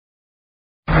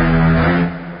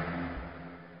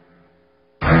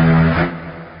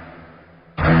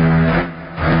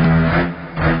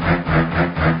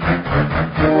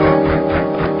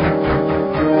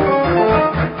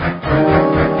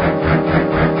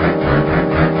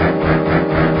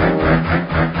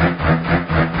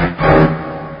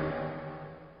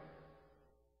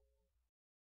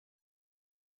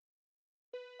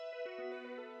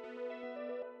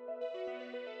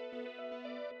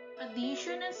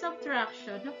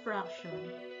Subtraction of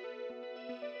fraction.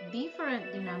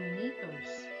 Different denominators.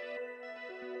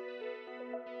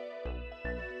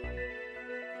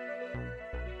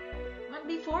 But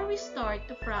before we start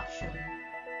the fraction,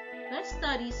 let's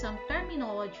study some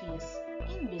terminologies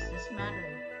in business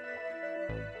matter.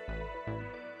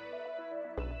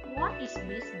 What is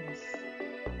business?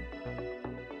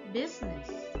 Business.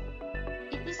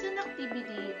 It is an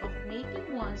activity of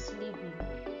making one's living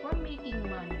or making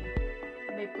money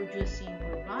by producing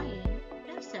or buying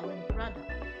and selling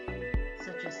products,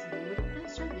 such as goods and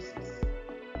services.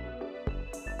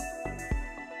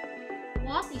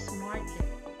 What is market?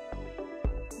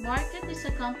 Market is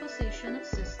a composition of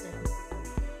systems,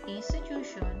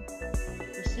 institutions,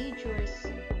 procedures,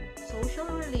 social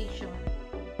relations,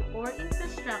 or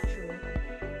infrastructure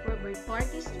whereby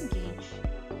parties engage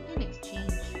in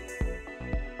exchange.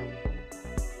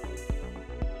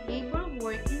 Labor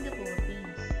work in the Philippines.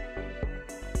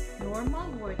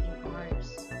 Normal working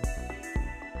hours.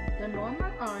 The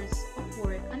normal hours of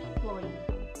work an employee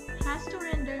has to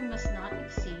render must not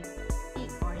exceed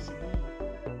 8 hours a day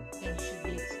and should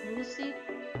be exclusive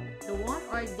the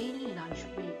 1-hour daily lunch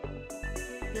break.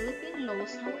 Philippine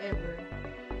laws, however,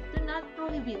 do not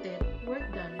prohibit work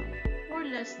done for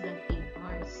less than 8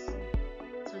 hours.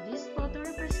 So this photo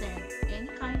represents any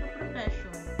kind of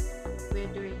profession,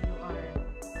 whether you are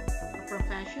a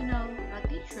professional, a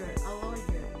teacher, a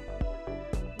lawyer.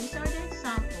 These are the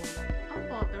examples a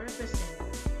photo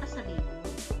represents as a labor.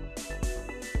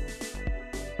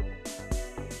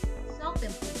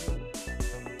 Self-employed.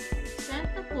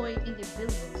 Self-employed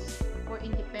individuals or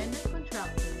independent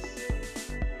contractors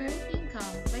earn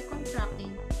income by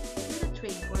contracting with a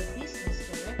trade or business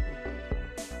directly.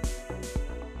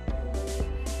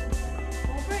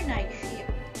 Overnight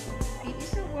shift. It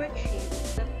is a work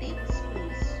shift that takes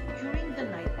place during the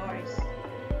night hours.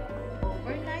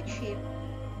 Overnight shift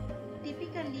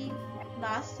typically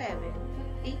lasts 7 to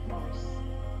 8 hours,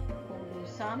 although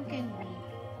some can be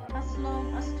as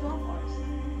long as 12 hours.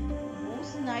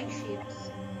 Most night shifts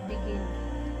begin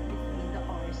between the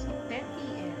hours of 10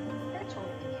 p.m. and 12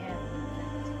 p.m.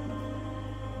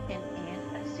 and end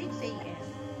at 6 a.m.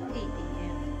 to 8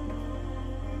 a.m.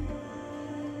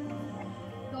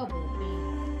 Double pay.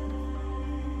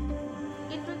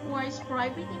 It requires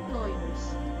private employers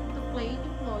to pay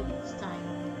employees time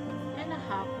and a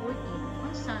half working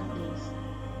on Sundays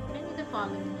and in the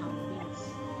following holidays: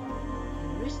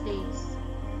 New Year's Days,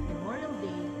 Memorial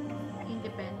Day,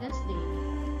 Independence Day,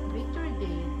 Victory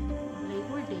Day,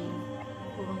 Labor Day,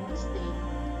 Columbus Day,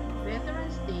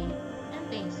 Veterans Day, and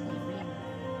Thanksgiving.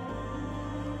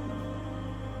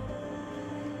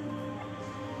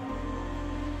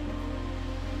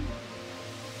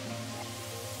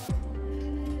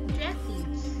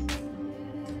 Objectives.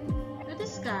 To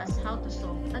discuss how to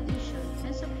solve addition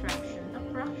and subtraction of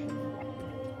fraction.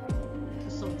 To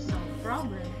solve some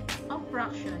problem of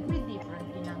fraction with different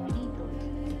denominators.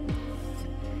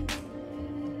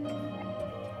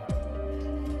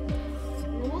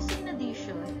 Rules in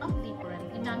addition of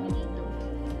different denominators.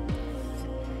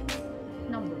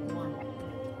 Number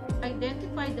 1.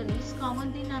 Identify the least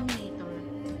common denominator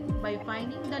by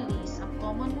finding the least of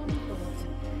common multiples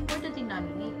for the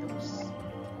denominators.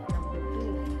 Number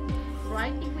 2.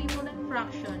 Write equivalent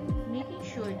fraction, making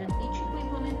sure that each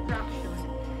equivalent fraction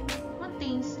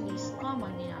contains least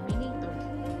common denominator.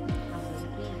 Number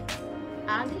 3.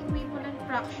 Add the equivalent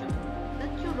fraction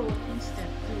that you wrote in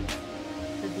step 2.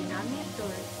 The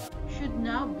denominator should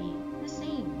now be the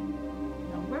same.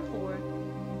 Number 4.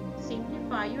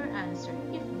 Simplify your answer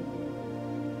if needed.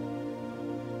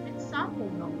 Example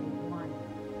number 1.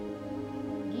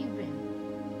 Given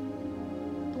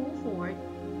 2/4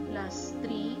 plus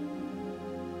 3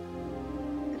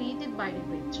 divided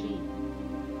by 3.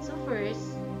 So first,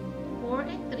 4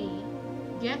 and 3,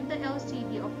 get the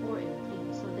LCD of 4 and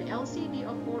 3. So the LCD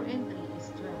of 4 and 3 is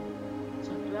 12.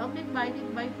 So 12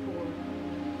 divided by 4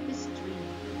 is 3.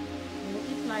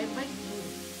 Multiplied by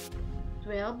 2.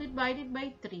 12 divided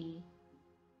by 3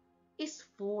 is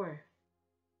 4.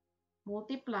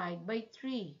 Multiplied by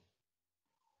 3.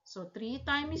 So 3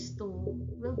 times 2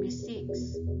 will be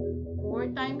 6.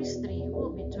 4 times 3 will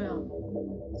be 12.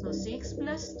 So 6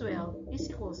 plus 12 is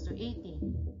equals to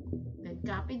 18. Then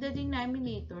copy the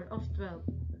denominator of 12.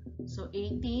 So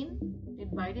 18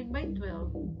 divided by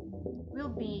 12 will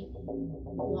be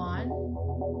 1,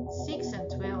 6,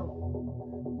 and 12.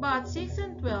 But 6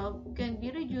 and 12 can be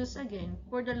reduced again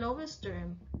for the lowest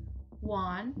term,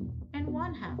 1 and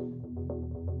 1/2.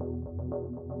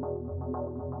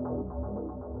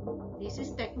 This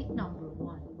is technique number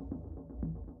 1.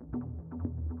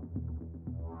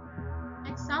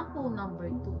 Example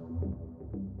number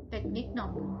 2. Technique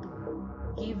number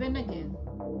 2. Given again.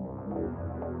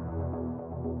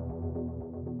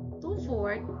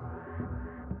 2/4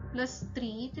 plus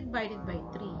 3 divided by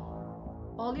 3.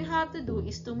 All you have to do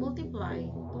is to multiply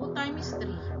 2 times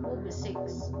 3 will be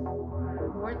 6.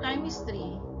 4 times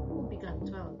 3 will become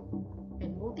 12.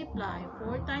 And multiply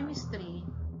 4 times 3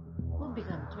 will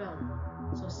become 12.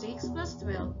 So 6 plus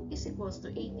 12 is equals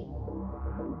to 18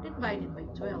 divided by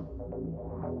 12.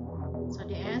 So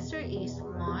the answer is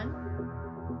 1,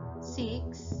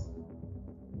 6,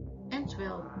 and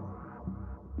 12.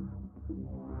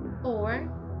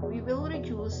 Or we will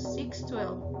reduce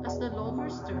 6/12 as the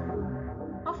lowest term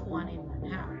of 1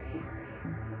 1/2.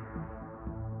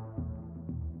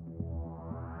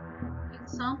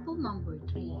 Example number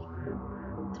 3.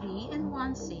 3 and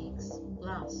 1/6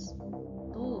 plus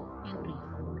 2 and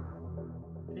 3/4.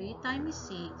 3 times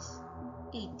 6,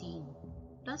 18,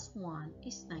 plus 1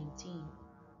 is 19,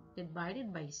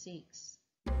 divided by 6.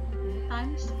 2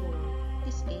 times 4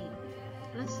 is 8,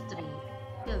 plus 3,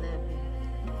 11,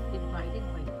 divided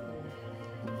by 4.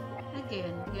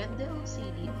 Again, get the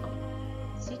LCD of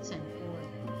 6 and 4.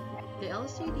 The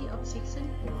LCD of 6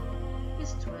 and 4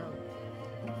 is 12.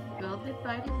 12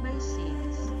 divided by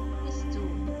 6 is 2,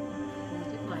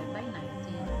 multiplied by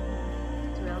 19.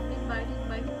 12 divided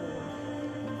by 4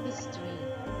 is 3,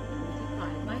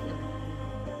 multiplied by 11.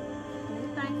 2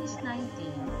 times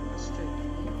 19 is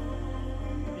 38.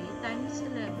 3 times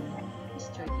 11 is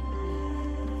 33.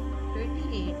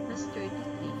 38 plus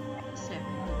 33 is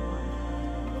 71,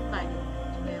 divided by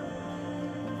 12.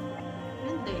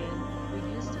 And then,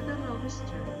 reduce to the lowest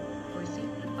term or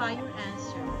simplify your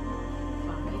answer.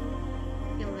 5,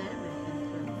 11, and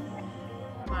 12.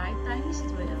 5 times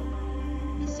 12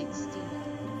 is 16,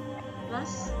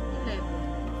 plus 11,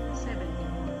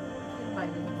 71,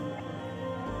 divided by 4.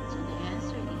 So the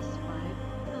answer is 5,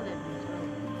 11,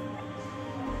 12.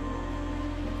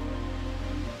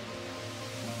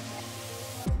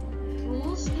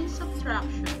 Rules in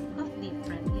subtraction of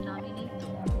different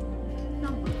denominators.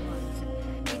 Number 1.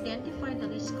 Identify the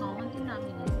least common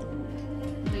denominator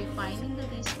by finding the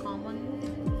least common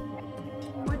multiple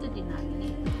for the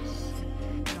denominators.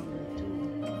 Number 2.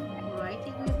 Write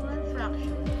equivalent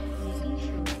fraction, making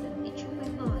sure that each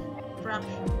equivalent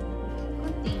fraction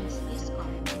contains least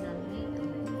common denominator.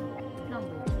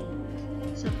 Number 3.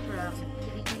 Subtract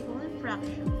the equivalent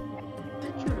fraction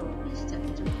that you wrote in step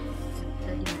 2.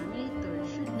 The denominator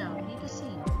should now be the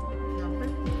same. Number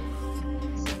 4.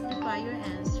 Simplify your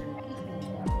answer if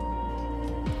needed.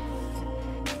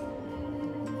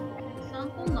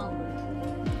 Example number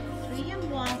 4. 3 and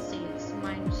 1/6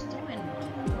 minus 2 and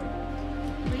 1/4.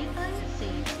 3 times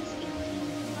 6 is 18,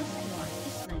 plus 1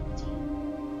 is 19,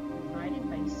 divided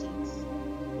by 6.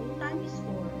 2 times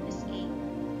 4 is 8,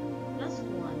 plus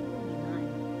 1 will be 9.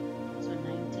 So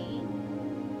 19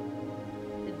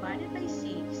 divided by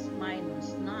 6 minus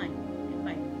 9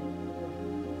 divided by 4.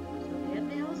 So get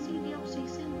the LCD of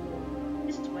 6 and 4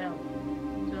 is 12.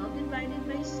 12 divided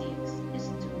by 6 is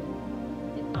 2,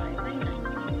 divided by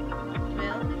 19.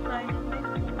 12 divided by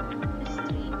 4 is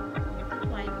 3,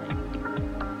 divided by 9.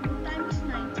 2 times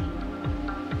 19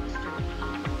 is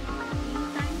 38. 3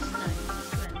 times 9 is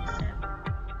 27.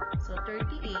 So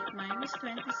 38 minus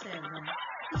 27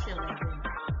 is 11,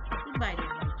 divided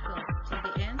by 12. So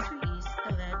the answer is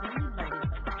 11 divided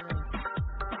by 12.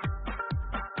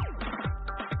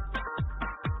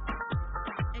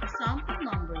 Example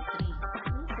number 3.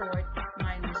 2/4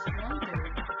 minus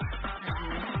 1/3.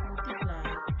 Again, multiply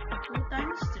 2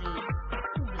 times 3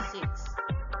 will be 6.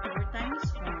 4 times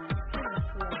 1 will be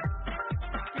 4.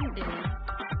 And then,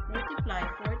 multiply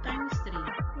 4 times 3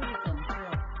 will become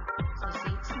 12. So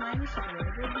 6 minus 4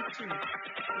 will be 2,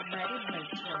 divided by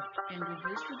 12. And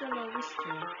reduce to the lowest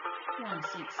term,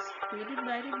 1/6. 2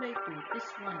 divided by 2 is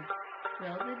 1.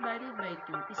 12 divided by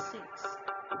 2 is 6.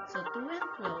 So 2 and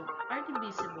 12 are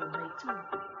divisible by 2.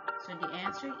 So the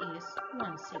answer is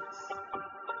 1/6.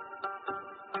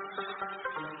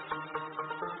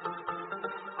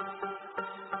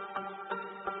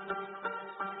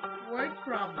 Word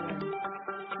problem.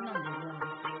 Number 1.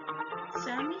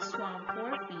 Sammy swam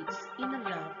 4 feet in a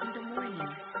lap in the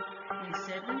morning and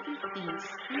 7/15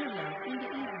 in a lap in the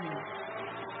evening.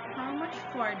 How much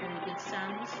farther did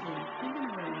Sammy swim in the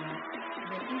morning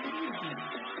than in the evening?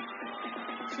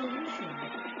 Solution.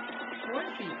 4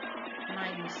 feet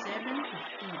minus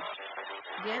 7/15.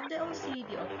 Get the LCD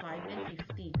of 5 and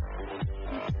 15.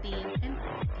 15 and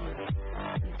 15.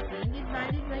 15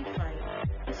 divided by 5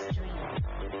 is 3.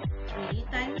 3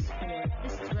 times 4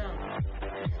 is 12.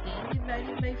 15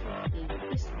 divided by 15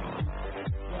 is 1.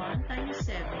 1 times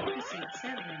 7 is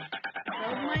 87.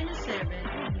 12 minus 7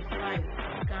 will be 5.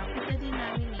 Copy the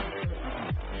denominator of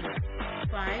 15.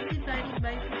 5 divided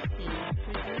by 15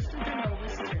 reduced to the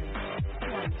lowest term,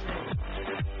 1/3.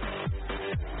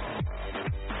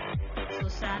 So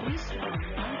Sammy's won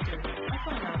 1/3 of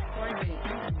a lap for Ray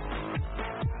and the morning.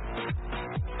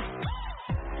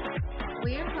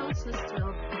 Warehouse has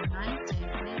 12 and 9/10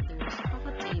 meters of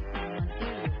a tape in one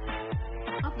area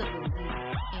of the building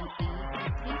and 8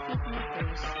 and 3/5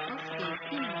 meters of tape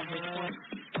in another part.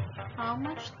 How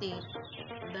much tape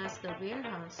does the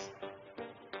warehouse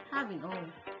have in all?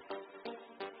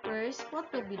 First, what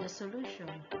will be the solution?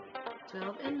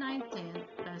 12 and 9/10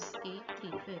 plus 8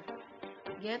 3/5.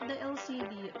 Get the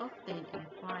LCD of 10 and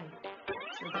 5.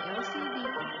 So the LCD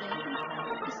of 10 and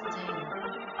 5 is 10.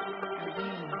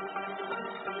 Again,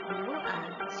 we will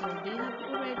add, so they have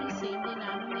already same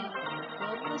denominator.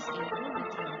 12 plus 8 will be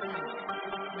 20.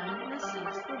 9 plus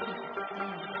 6 will be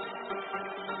 15.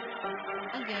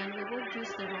 Again, we will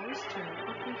use the lowest term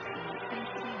of 15 and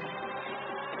 10.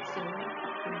 So,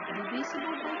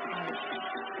 divisible by 5,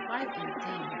 5 and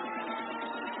 10.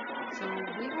 So,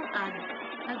 we will add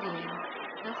again,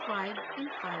 the 5 and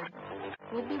 5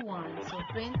 will be 1. So,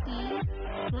 20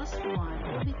 plus 1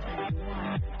 will be 21.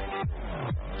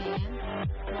 And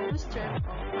lowest term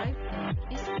of 5 10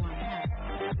 is 1/2.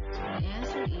 So, the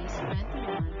answer is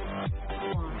 21,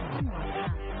 1 and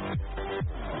 1/2.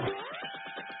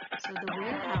 So, the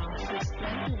warehouse is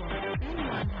 21 and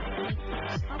 1/2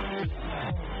 meters of tape in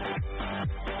all.